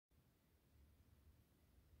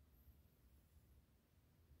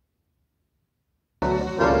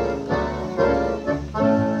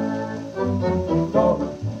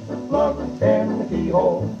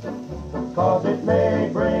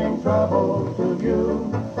to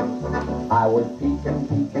you. I was peeking,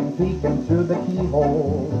 peeking, peeking through the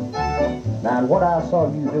keyhole. Now, what I saw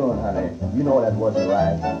you doing, honey, you know that wasn't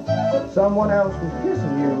right. Someone else was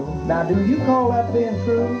kissing you. Now, do you call that being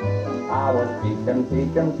true? I was peeking,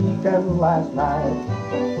 peeking, peeking last night.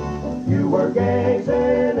 You were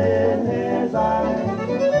gazing in his eyes.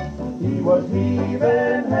 He was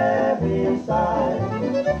heaving heavy sighs.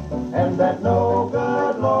 And that no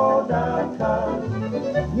good low down cuss.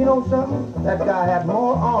 You know something? That guy had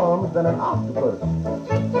more arms than an octopus.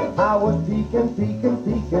 I was peeking, peeking,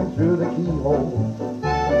 peeking through the keyhole.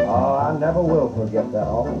 Oh, I never will forget that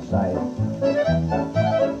awful sight.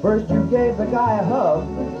 First you gave the guy a hug,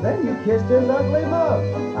 then you kissed his ugly mug.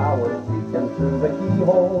 I was peeking through the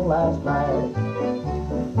keyhole last night.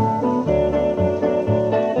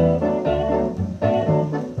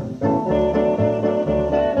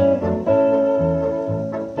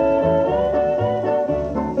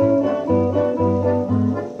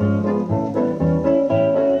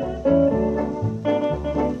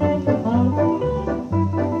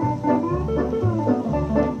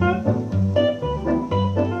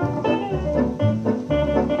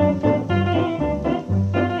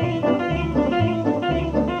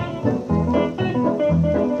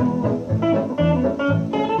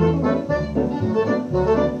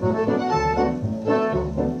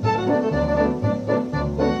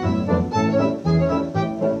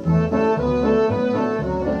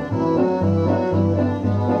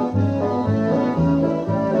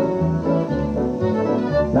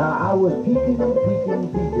 I was peeking, peeking,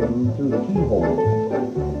 peeking through the keyhole.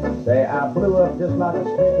 Say, I blew up just like a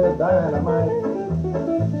stick of dynamite.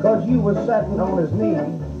 'Cause you was sitting on his knee,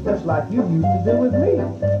 just like you used to do with me.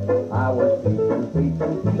 I was peeking,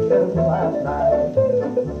 peeking, peeking last night.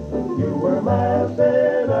 You were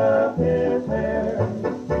messing up his hair.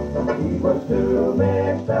 He was too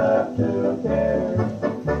mixed up to care.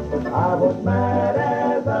 I was mad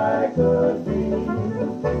as I could be.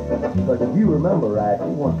 But if you remember right,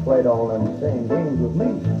 you once played all them same games with me.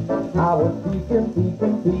 I was peeking,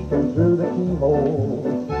 peeking, peeking through the keyhole.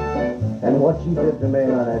 And what you did to me,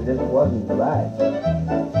 honey, just wasn't right.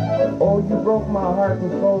 Oh, you broke my heart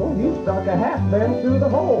and soul. You stuck a half bend through the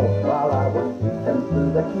hole while I was peeking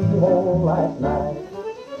through the keyhole last night.